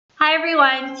Hi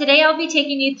everyone, today I'll be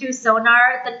taking you through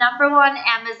Sonar, the #1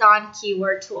 Amazon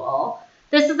keyword tool.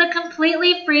 This is a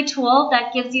completely free tool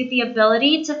that gives you the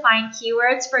ability to find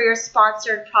keywords for your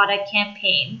sponsored product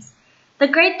campaigns. The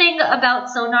great thing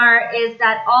about Sonar is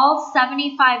that all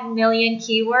 75 million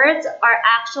keywords are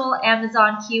actual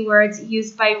Amazon keywords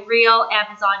used by real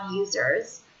Amazon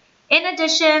users. In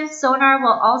addition, Sonar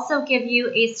will also give you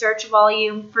a search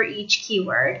volume for each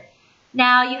keyword.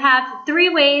 Now you have 3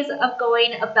 ways of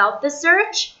going about the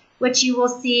search, which you will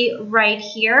see right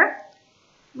here.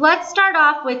 Let's start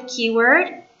off with keyword,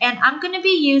 and I'm going to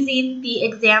be using the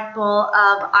example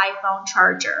of iPhone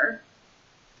charger.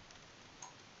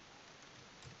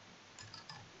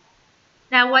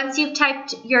 Now once you've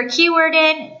typed your keyword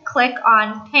in, click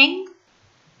on ping.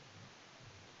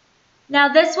 Now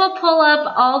this will pull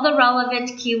up all the relevant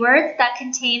keywords that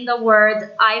contain the words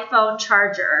iPhone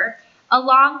charger,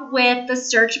 along with the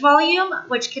search volume,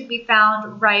 which can be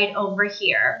found right over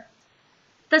here.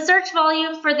 The search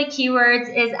volume for the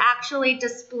keywords is actually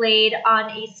displayed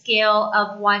on a scale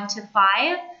of 1 to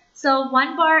 5. So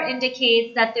 1 bar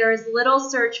indicates that there is little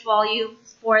search volume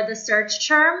for the search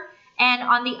term, and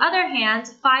on the other hand,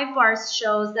 5 bars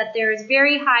shows that there is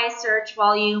very high search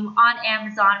volume on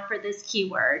Amazon for this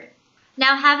keyword.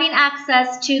 Now, having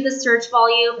access to the search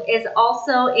volume is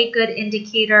also a good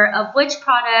indicator of which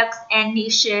products and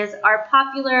niches are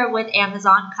popular with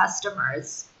Amazon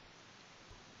customers.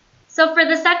 So for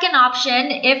the second option,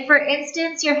 if for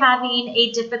instance you're having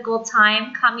a difficult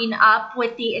time coming up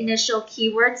with the initial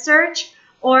keyword search,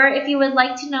 or if you would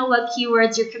like to know what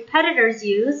keywords your competitors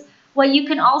use, what you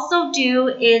can also do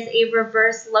is a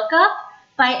reverse lookup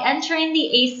by entering the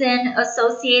ASIN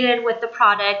associated with the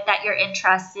product that you're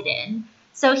interested in.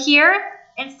 So here,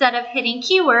 instead of hitting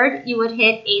keyword, you would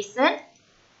hit ASIN.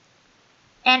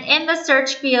 And in the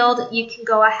search field, you can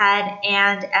go ahead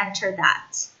and enter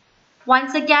that.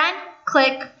 Once again,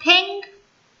 click ping.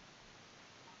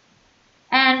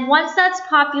 And once that's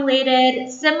populated,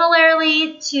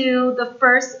 similarly to the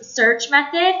first search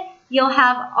method, you'll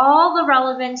have all the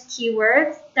relevant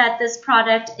keywords that this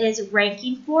product is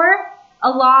ranking for,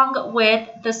 along with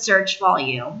the search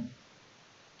volume.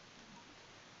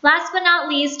 Last but not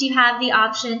least, you have the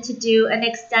option to do an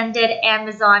extended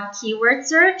Amazon keyword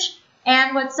search.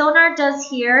 And what Sonar does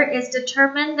here is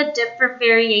determine the different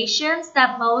variations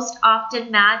that most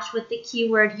often match with the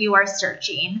keyword you are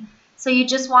searching. So you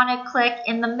just want to click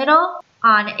in the middle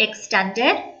on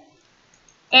extended.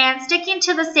 And sticking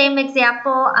to the same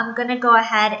example, I'm going to go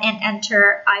ahead and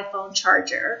enter iPhone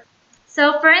charger.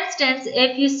 So for instance,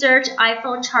 if you search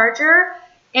iPhone charger,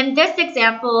 in this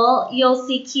example, you'll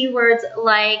see keywords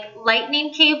like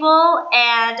lightning cable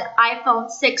and iPhone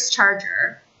 6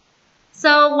 charger.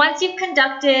 So once you've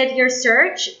conducted your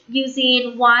search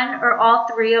using one or all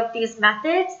 3 of these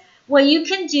methods, what you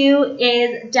can do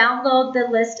is download the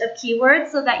list of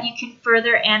keywords so that you can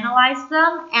further analyze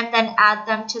them and then add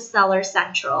them to Seller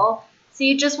Central. So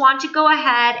you just want to go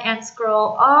ahead and scroll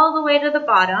all the way to the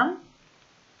bottom.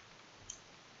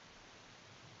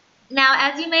 Now,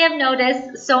 as you may have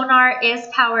noticed, Sonar is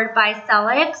powered by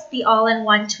Sellics, the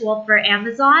all-in-one tool for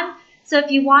Amazon. So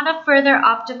if you want to further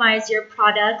optimize your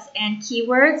products and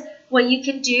keywords, what you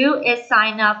can do is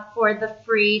sign up for the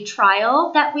free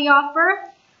trial that we offer.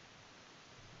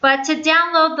 But to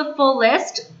download the full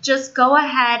list, just go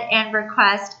ahead and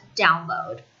request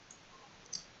download.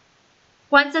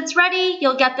 Once it's ready,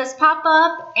 you'll get this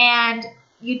pop-up, and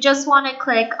you just want to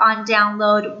click on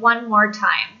download one more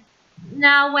time.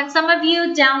 Now, when some of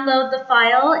you download the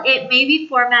file, it may be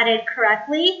formatted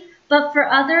correctly, but for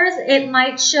others, it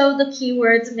might show the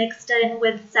keywords mixed in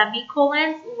with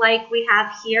semicolons like we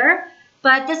have here.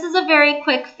 But this is a very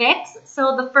quick fix,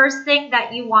 so the first thing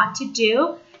that you want to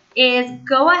do is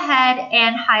go ahead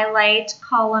and highlight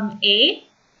column A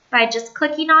by just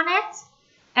clicking on it.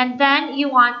 And then you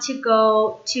want to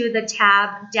go to the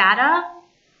tab Data,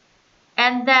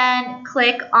 and then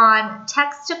click on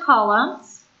Text to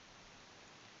Columns.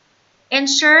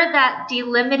 Ensure that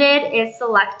Delimited is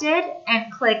selected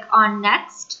and click on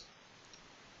Next.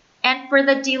 And for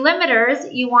the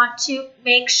delimiters, you want to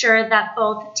make sure that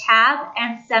both tab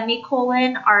and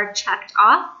semicolon are checked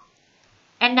off.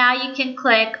 And now you can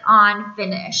click on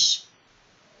Finish.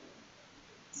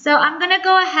 So I'm going to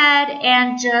go ahead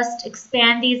and just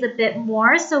expand these a bit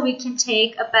more so we can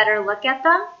take a better look at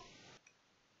them.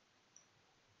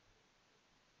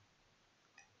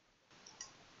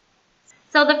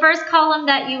 So the first column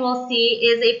that you will see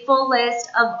is a full list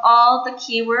of all the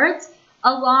keywords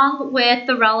along with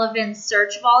the relevant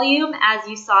search volume as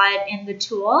you saw it in the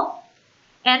tool.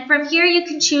 And from here, you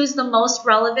can choose the most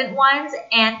relevant ones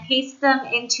and paste them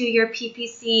into your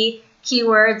PPC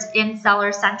keywords in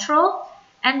Seller Central.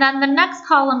 And then the next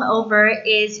column over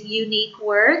is unique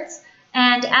words.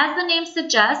 And as the name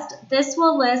suggests, this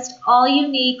will list all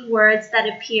unique words that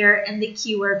appear in the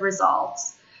keyword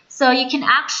results. So you can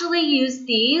actually use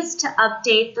these to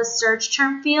update the search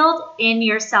term field in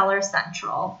your Seller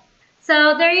Central.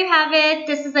 So there you have it.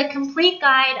 This is a complete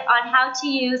guide on how to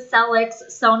use Sellics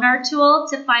Sonar tool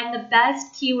to find the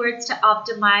best keywords to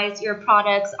optimize your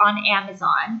products on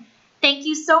Amazon. Thank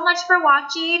you so much for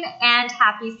watching and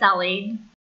happy selling.